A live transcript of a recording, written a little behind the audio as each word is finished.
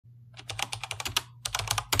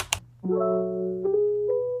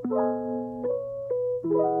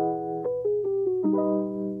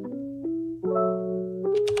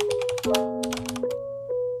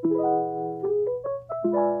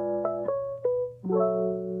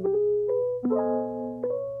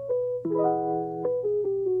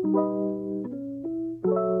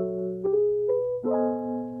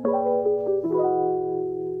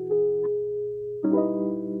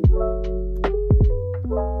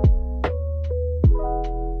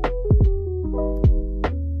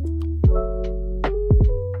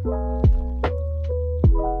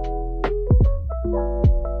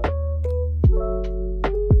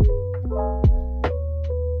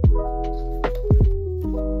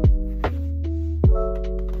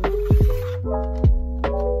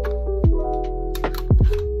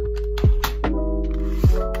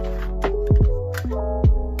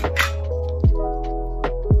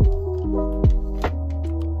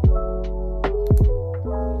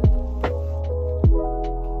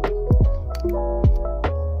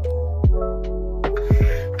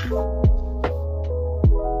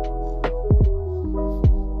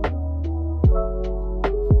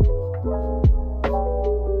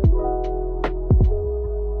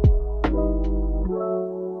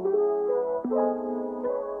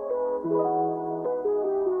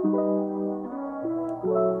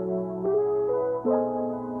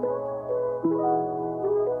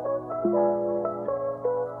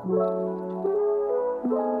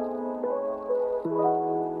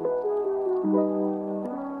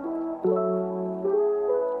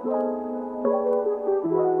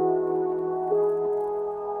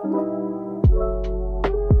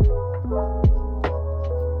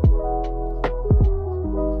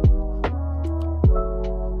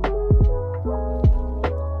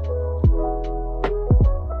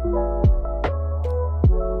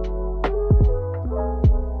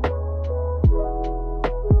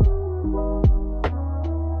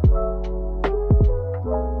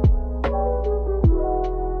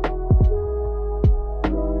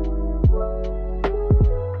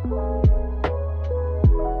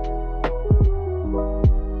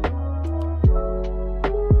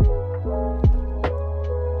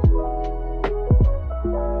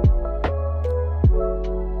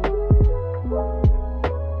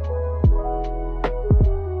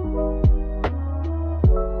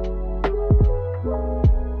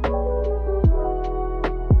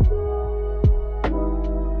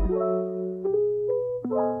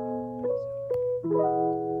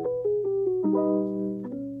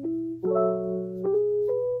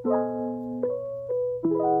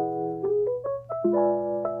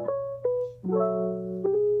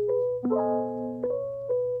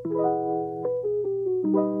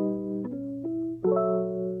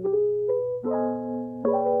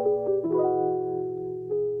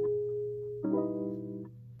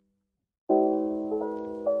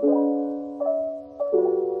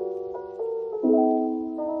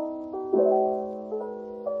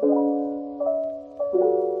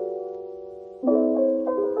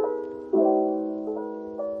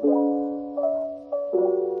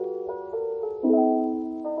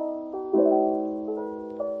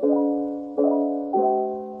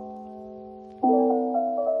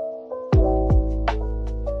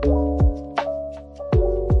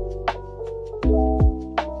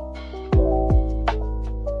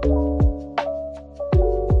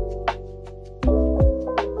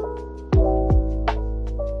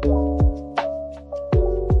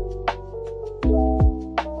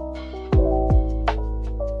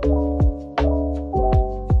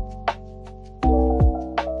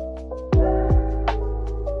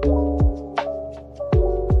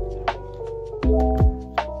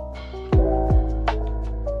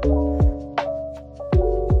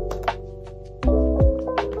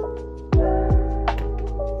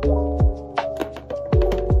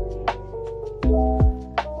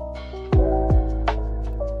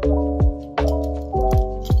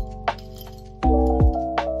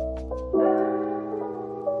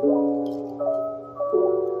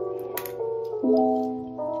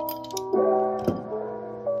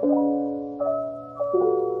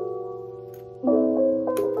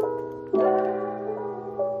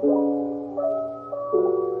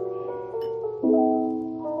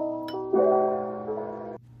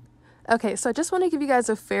Okay, so I just want to give you guys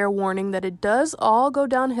a fair warning that it does all go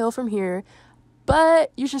downhill from here,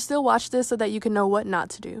 but you should still watch this so that you can know what not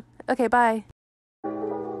to do. Okay, bye.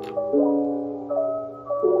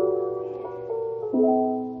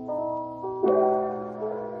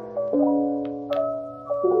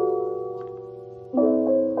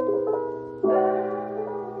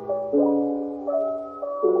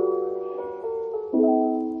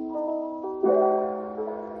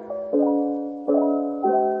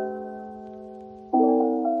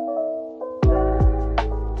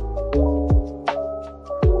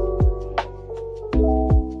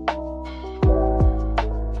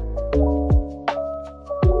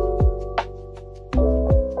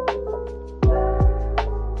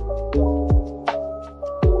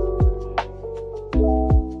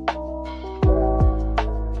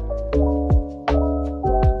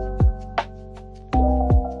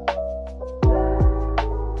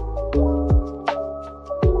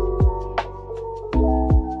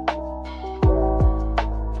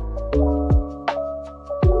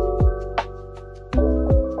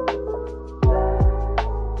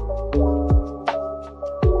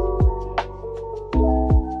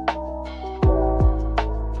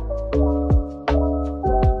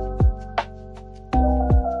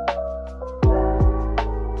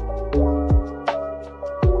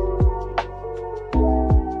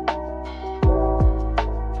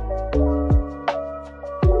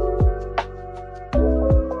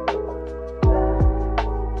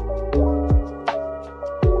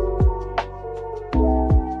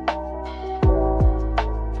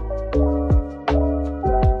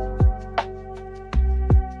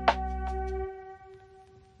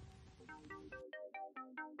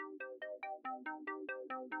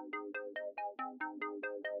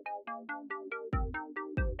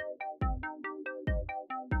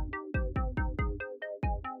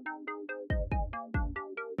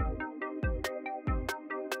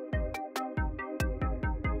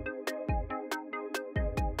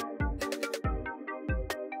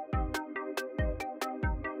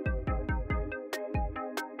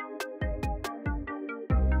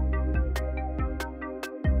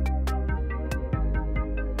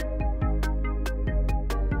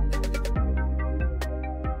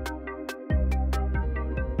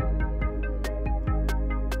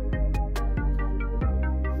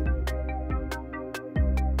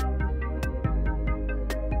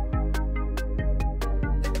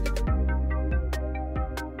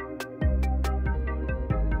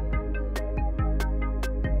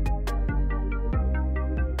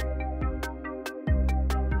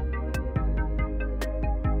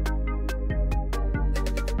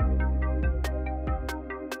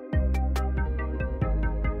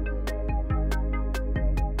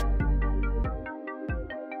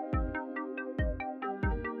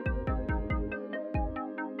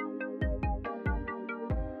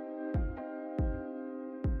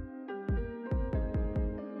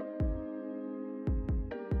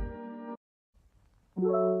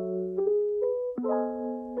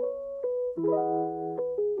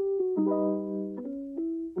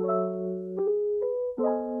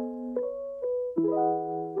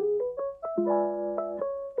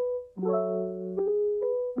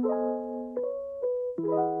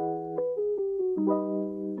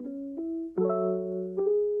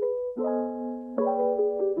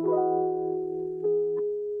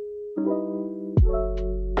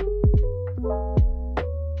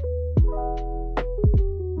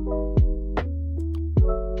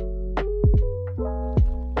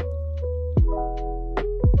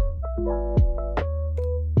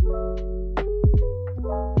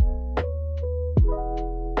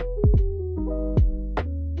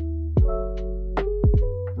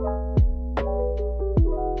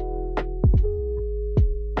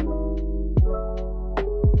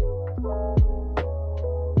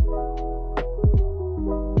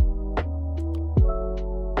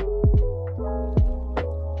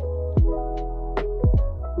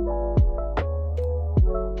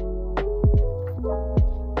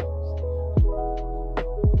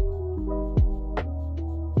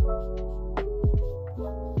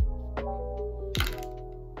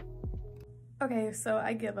 Okay, so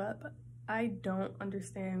I give up. I don't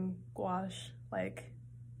understand gouache. Like,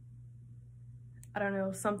 I don't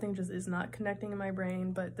know, something just is not connecting in my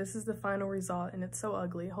brain, but this is the final result and it's so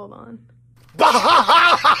ugly. Hold on.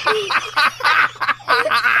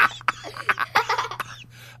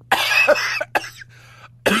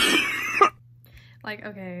 Like,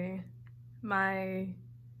 okay, my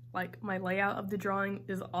layout of the drawing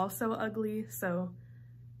is also ugly, so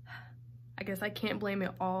I guess I can't blame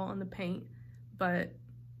it all on the paint, but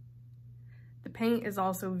the paint is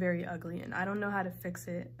also very ugly and I don't know how to fix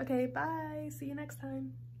it. Okay, bye, see you next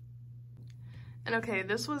time. And okay,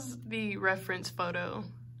 this was the reference photo.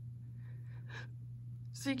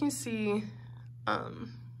 So you can see,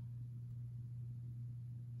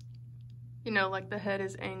 you know, like the head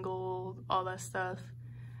is angled, all that stuff.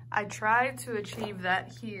 I tried to achieve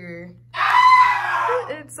that here.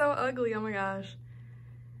 It's so ugly, oh my gosh.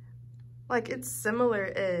 Like, it's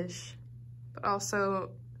similar-ish, but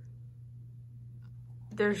also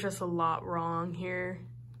there's just a lot wrong here.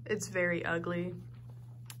 It's very ugly.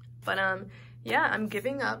 But yeah, I'm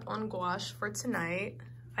giving up on gouache for tonight.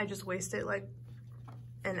 I just wasted like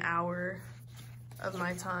an hour of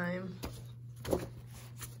my time.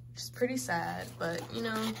 It's pretty sad, but you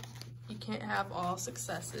know, you can't have all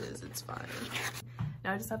successes. It's fine.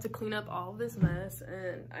 Now I just have to clean up all of this mess,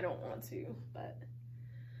 and I don't want to, but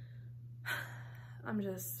I'm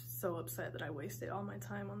just so upset that I wasted all my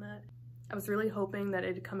time on that. I was really hoping that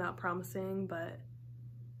it'd come out promising, but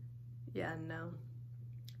yeah, no.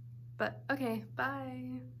 But okay,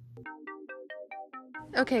 bye.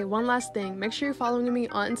 Okay, one last thing. Make sure you're following me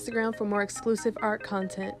on Instagram for more exclusive art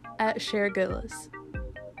content at ShareGoodless.